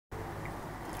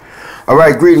All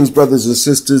right, greetings, brothers and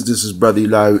sisters. This is Brother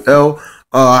Eli'S.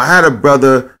 I had a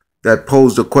brother that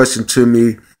posed a question to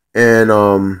me,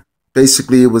 and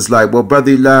basically it was like, well,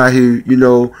 Brother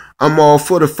Elihu, I'm all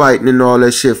for the fighting and all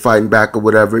that shit, fighting back or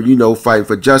whatever, fighting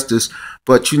for justice.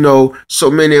 But,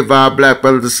 so many of our black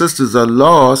brothers and sisters are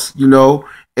lost, and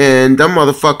them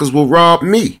motherfuckers will rob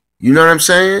me. You know what I'm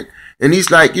saying? And he's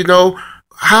like,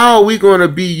 how are we going to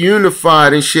be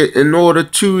unified and shit in order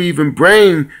to even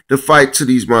bring the fight to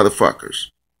these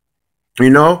motherfuckers?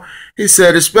 He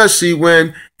said, especially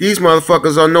when these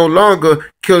motherfuckers are no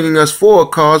longer killing us for a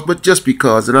cause, but just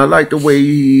because. And I like the way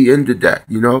he ended that,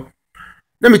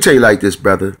 Let me tell you like this,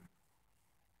 brother.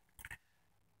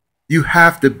 You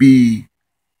have to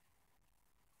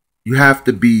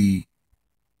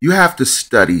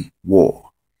study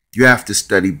war. You have to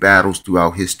study battles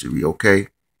throughout history, okay?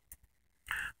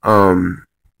 You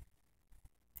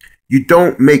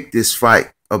don't make this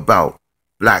fight about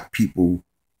black people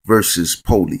versus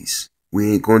police.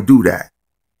 We ain't gonna do that,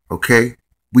 okay?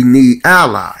 We need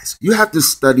allies. You have to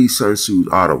study Sun Tzu's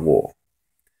Art of War.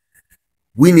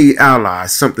 We need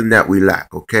allies, something that we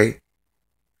lack, okay?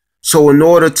 So in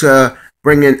order to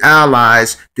bring in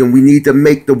allies, then we need to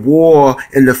make the war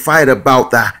and the fight about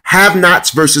the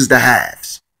have-nots versus the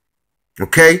haves,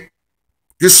 okay?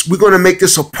 We're going to make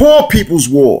this a poor people's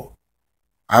war.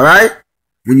 All right?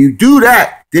 When you do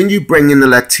that, then you bring in the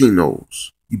Latinos.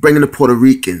 You bring in the Puerto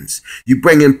Ricans. You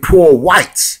bring in poor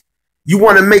whites. You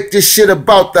want to make this shit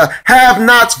about the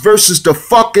have-nots versus the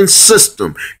fucking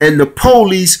system. And the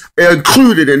police are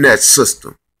included in that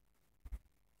system.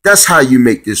 That's how you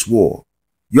make this war.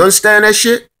 You understand that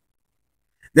shit?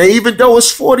 Now, even though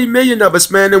it's 40 million of us,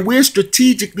 man, and we're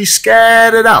strategically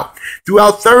scattered out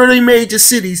throughout 30 major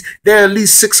cities, there are at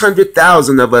least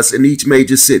 600,000 of us in each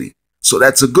major city. So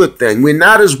that's a good thing. We're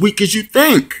not as weak as you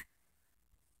think.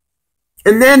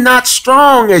 And they're not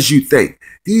strong as you think.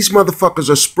 These motherfuckers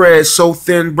are spread so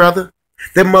thin, brother.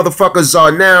 Them motherfuckers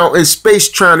are now in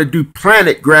space trying to do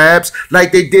planet grabs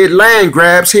like they did land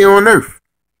grabs here on Earth.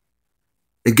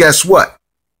 And guess what?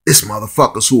 It's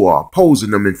motherfuckers who are opposing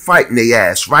them and fighting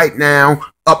their ass right now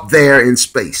up there in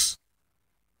space.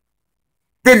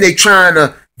 Then they trying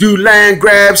to do land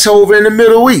grabs over in the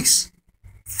Middle East,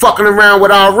 fucking around with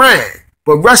Iran.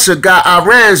 But Russia got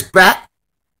Iran's back,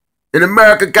 and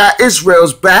America got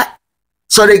Israel's back.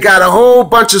 So they got a whole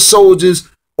bunch of soldiers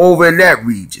over in that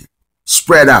region,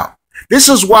 spread out. This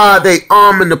is why they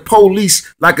arming the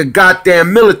police like a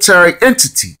goddamn military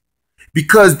entity.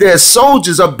 Because their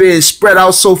soldiers are being spread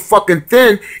out so fucking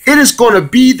thin, it is going to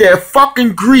be their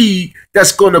fucking greed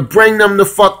that's going to bring them the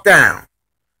fuck down.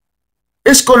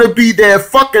 It's going to be their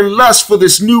fucking lust for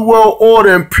this New World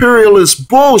Order imperialist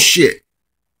bullshit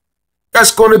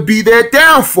that's going to be their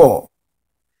downfall.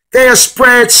 They are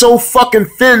spread so fucking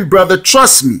thin, brother,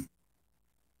 trust me.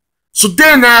 So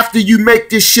then after you make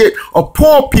this shit a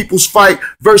poor people's fight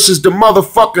versus the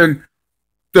motherfucking,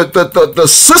 the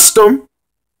system,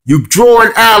 you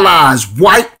drawing allies,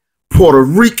 white, Puerto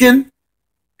Rican,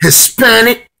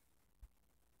 Hispanic.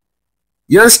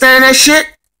 You understand that shit?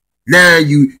 Now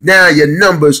your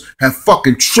numbers have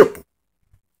fucking tripled.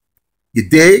 You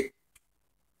dig?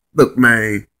 Look,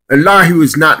 man, Elihu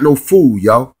is not no fool,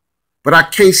 yo. But I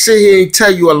can't sit here and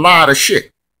tell you a lot of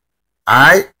shit.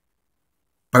 Alright?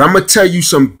 But I'm gonna tell you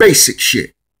some basic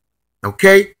shit.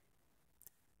 Okay?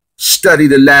 Study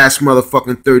the last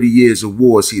motherfucking 30 years of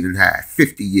wars he done had.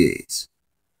 50 years.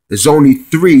 There's only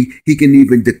 3 he can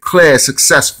even declare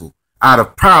successful out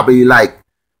of probably like,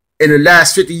 in the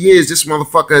last 50 years, this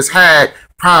motherfucker has had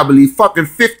probably fucking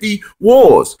 50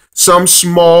 wars. Some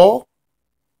small,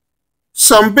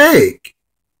 some big.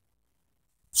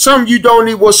 Some you don't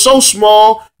even, were so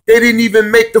small, they didn't even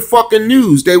make the fucking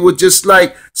news. They were just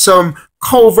like some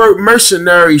covert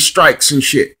mercenary strikes and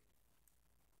shit.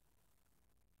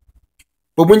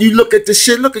 But when you look at this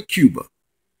shit, look at Cuba.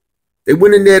 They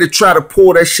went in there to try to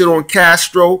pull that shit on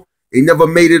Castro. They never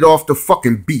made it off the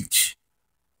fucking beach.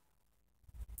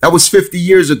 That was 50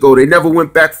 years ago. They never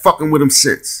went back fucking with him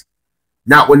since.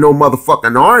 Not with no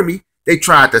motherfucking army. They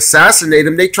tried to assassinate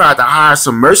him. They tried to hire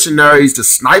some mercenaries to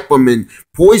snipe him and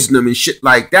poison him and shit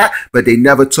like that. But they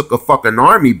never took a fucking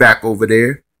army back over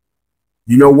there.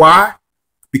 You know why?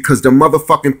 Because the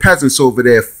motherfucking peasants over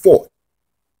there fought.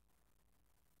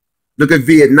 Look at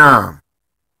Vietnam.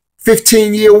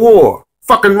 15-year war.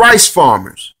 Fucking rice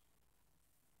farmers.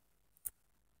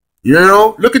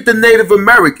 Look at the Native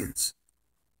Americans.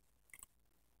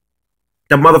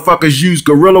 The motherfuckers use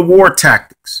guerrilla war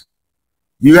tactics.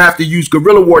 You have to use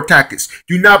guerrilla war tactics.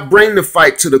 Do not bring the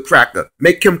fight to the cracker.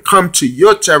 Make him come to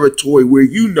your territory where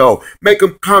you know. Make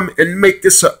him come and make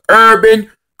this an urban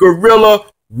guerrilla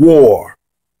war.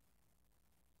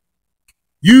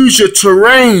 Use your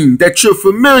terrain that you're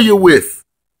familiar with.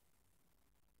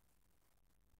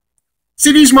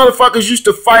 See, these motherfuckers used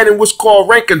to fight in what's called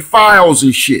rank and files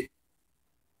and shit.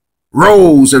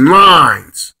 Rows and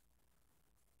lines.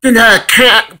 Then had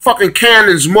fucking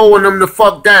cannons mowing them the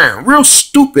fuck down. Real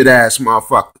stupid ass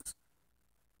motherfuckers.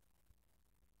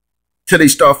 Till they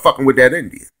start fucking with that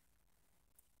Indian.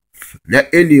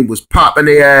 That Indian was popping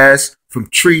their ass from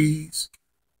trees.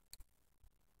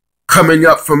 Coming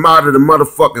up from out of the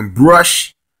motherfucking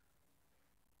brush.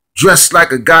 Dressed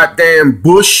like a goddamn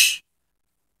bush.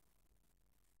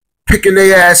 Picking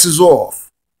their asses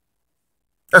off.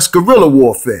 That's guerrilla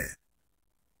warfare.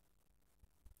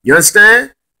 You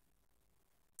understand?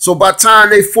 So by the time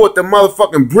they fought the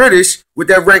motherfucking British with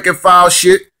that rank and file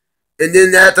shit, and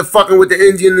then they had to fucking with the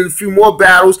Indian in a few more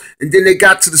battles, and then they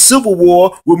got to the Civil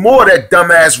War with more of that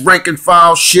dumbass rank and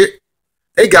file shit,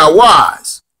 they got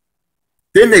wise.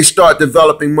 Then they start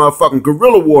developing motherfucking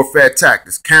guerrilla warfare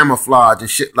tactics, camouflage and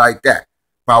shit like that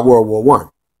by World War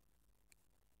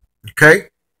I. Okay?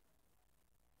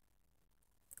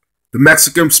 The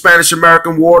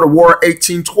Mexican-Spanish-American War, the War of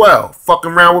 1812,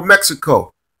 fucking around with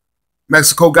Mexico.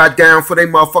 Mexico got down for their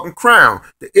motherfucking crown.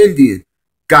 The Indian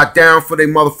got down for their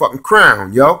motherfucking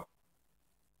crown, yo.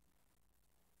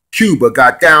 Cuba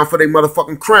got down for their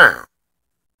motherfucking crown.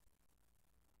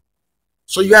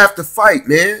 So you have to fight,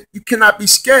 man. You cannot be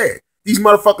scared. These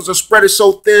motherfuckers are spread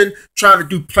so thin, trying to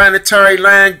do planetary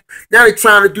land. Now they're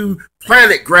trying to do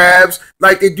planet grabs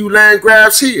like they do land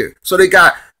grabs here. So they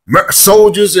got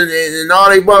soldiers and all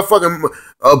they motherfucking,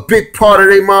 a big part of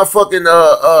their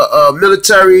motherfucking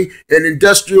military and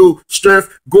industrial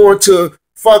strength going to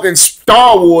fucking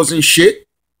Star Wars and shit.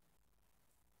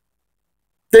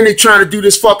 Then they trying to do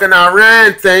this fucking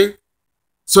Iran thing.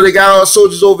 So they got all the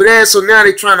soldiers over there. So now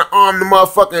they trying to arm the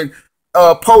motherfucking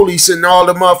police in all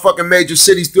the motherfucking major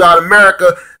cities throughout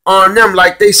America, arm them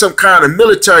like they some kind of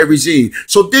military regime.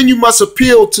 So then you must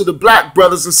appeal to the black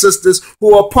brothers and sisters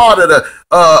who are part of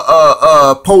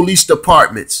the police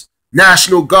departments,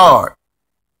 National Guard.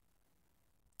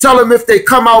 Tell them if they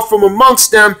come out from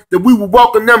amongst them that we will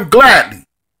welcome them gladly.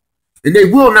 And they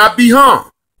will not be harmed.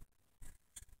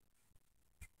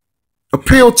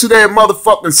 Appeal to their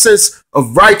motherfucking sense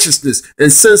of righteousness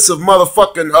and sense of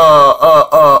motherfucking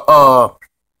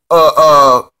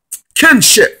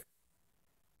kinship.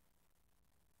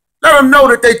 Let them know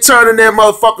that they turning their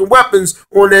motherfucking weapons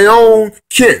on their own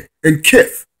kin and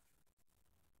kith.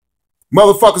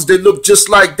 Motherfuckers that look just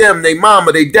like them, they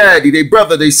mama, they daddy, they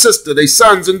brother, they sister, they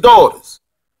sons and daughters.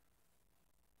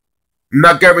 And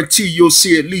I guarantee you'll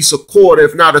see at least a quarter,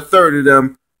 if not a third of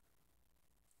them,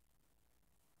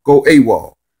 go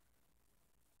AWOL.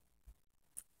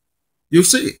 You'll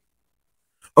see it.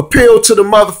 Appeal to the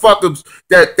motherfuckers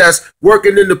that's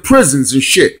working in the prisons and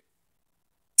shit.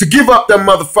 To give up them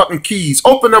motherfucking keys.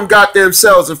 Open them goddamn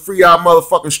cells and free our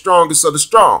motherfucking strongest of the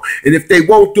strong. And if they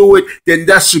won't do it, then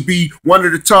that should be one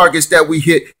of the targets that we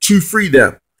hit to free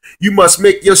them. You must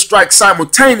make your strike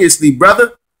simultaneously,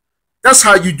 brother. That's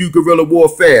how you do guerrilla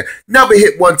warfare. Never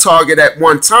hit one target at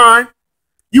one time.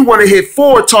 You want to hit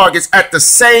 4 targets at the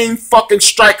same fucking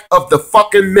strike of the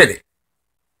fucking minute.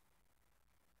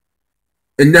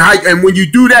 And when you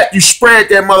do that, you spread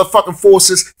their motherfucking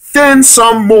forces thin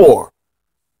some more.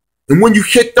 And when you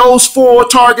hit those 4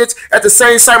 targets at the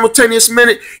same simultaneous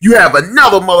minute, you have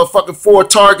another motherfucking 4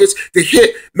 targets to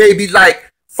hit maybe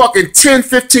like fucking 10,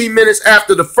 15 minutes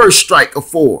after the first strike of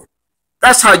 4.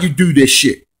 That's how you do this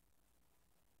shit.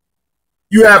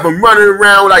 You have them running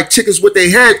around like chickens with their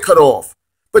head cut off.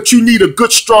 But you need a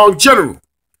good, strong general.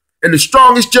 And the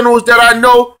strongest generals that I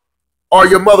know are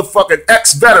your motherfucking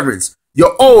ex-veterans.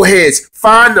 Your old heads.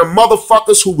 Find the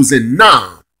motherfuckers who was in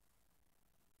Nam.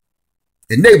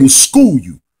 And they will school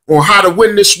you on how to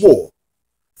win this war.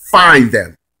 Find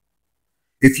them.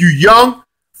 If you young,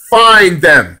 find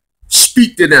them.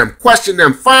 Speak to them. Question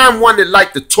them. Find one that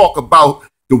like to talk about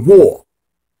the war.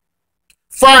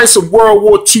 Find some World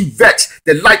War II vets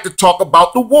that like to talk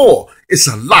about the war. It's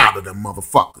a lot of them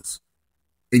motherfuckers.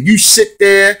 And you sit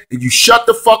there and you shut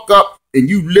the fuck up and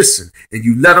you listen and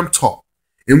you let them talk.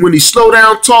 And when he slow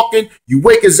down talking, you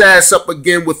wake his ass up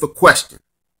again with a question.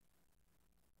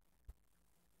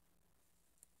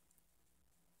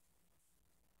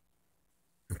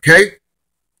 Okay?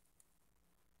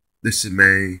 Listen,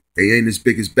 man, they ain't as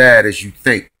big as bad as you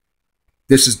think.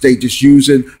 They just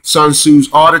using Sun Tzu's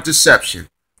art of deception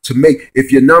to make,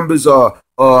 if your numbers are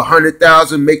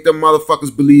 100,000, make them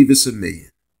motherfuckers believe it's 1 million.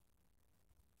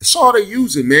 That's all they're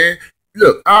using, man.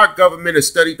 Look, our government has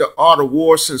studied the art of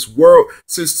war since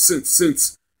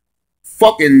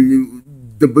fucking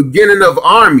the beginning of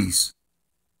armies.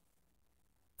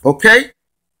 Okay?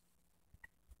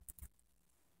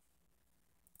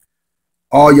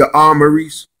 All your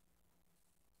armories,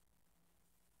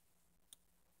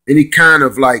 any kind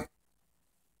of like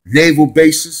naval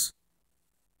bases.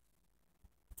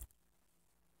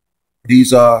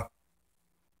 These are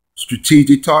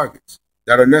strategic targets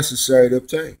that are necessary to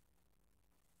obtain.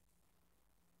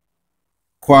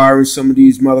 Acquiring some of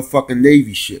these motherfucking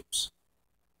Navy ships.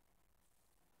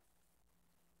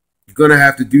 You're going to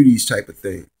have to do these type of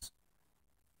things.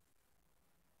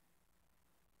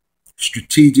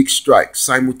 Strategic strikes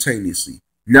simultaneously.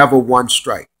 Never one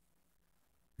strike.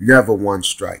 Never one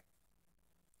strike.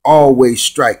 Always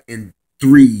strike in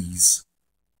threes.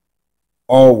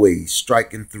 Always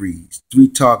strike in threes. 3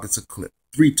 targets a clip.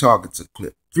 3 targets a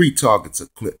clip. 3 targets a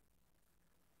clip.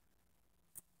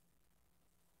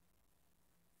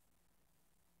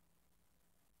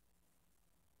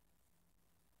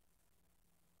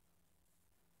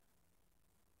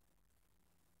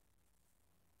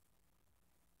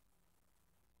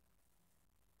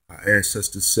 Our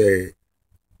ancestors said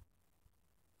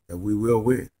that we will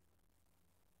win.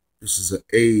 This is an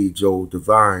age-old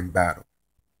divine battle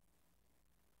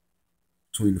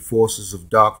between the forces of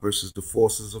dark versus the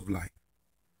forces of light.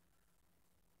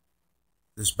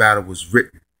 This battle was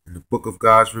written in the book of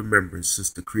God's remembrance since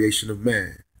the creation of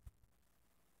man.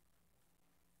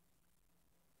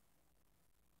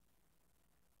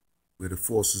 Where the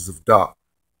forces of dark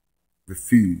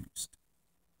refused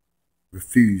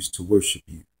to worship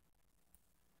you.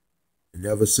 And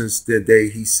ever since the day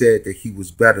he said that he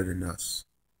was better than us,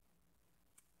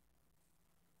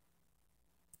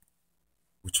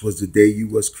 which was the day you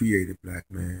was created, black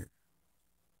man,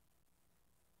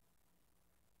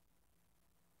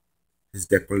 his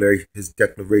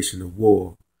declaration of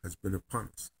war has been upon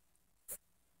us.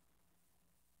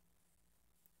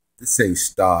 This ain't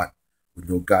start with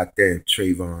no goddamn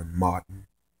Trayvon Martin.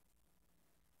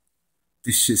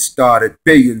 This shit started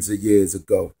billions of years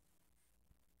ago.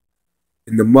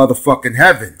 In the motherfucking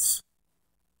heavens,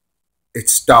 it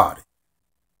started.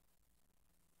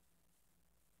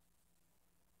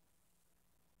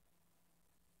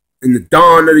 In the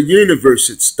dawn of the universe,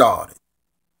 it started.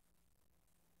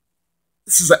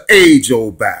 This is an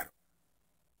age-old battle.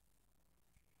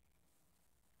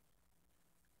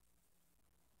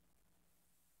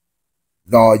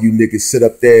 All you niggas sit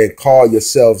up there and call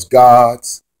yourselves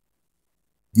gods.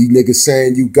 You niggas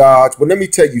saying you gods. Well, let me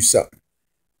tell you something.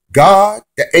 God,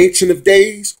 the Ancient of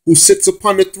Days, who sits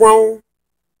upon the throne,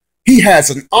 he has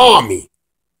an army.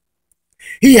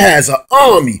 He has an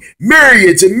army,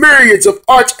 myriads and myriads of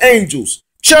archangels,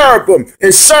 cherubim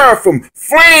and seraphim,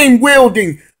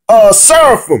 flame-wielding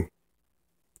seraphim,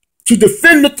 to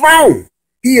defend the throne.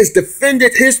 He has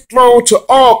defended his throne to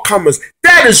all comers.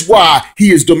 That is why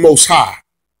he is the Most High.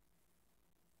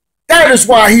 That is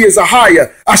why he is a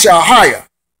higher, higher.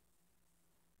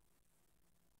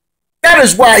 That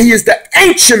is why he is the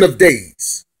Ancient of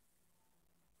Days.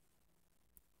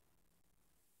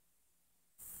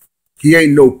 He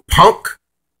ain't no punk.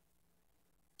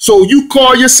 So you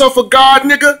call yourself a god,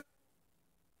 nigga?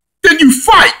 Then you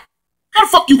fight. How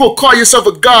the fuck you gonna call yourself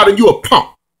a god and you a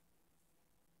punk?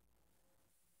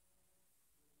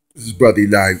 This is Brother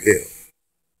Eli'S.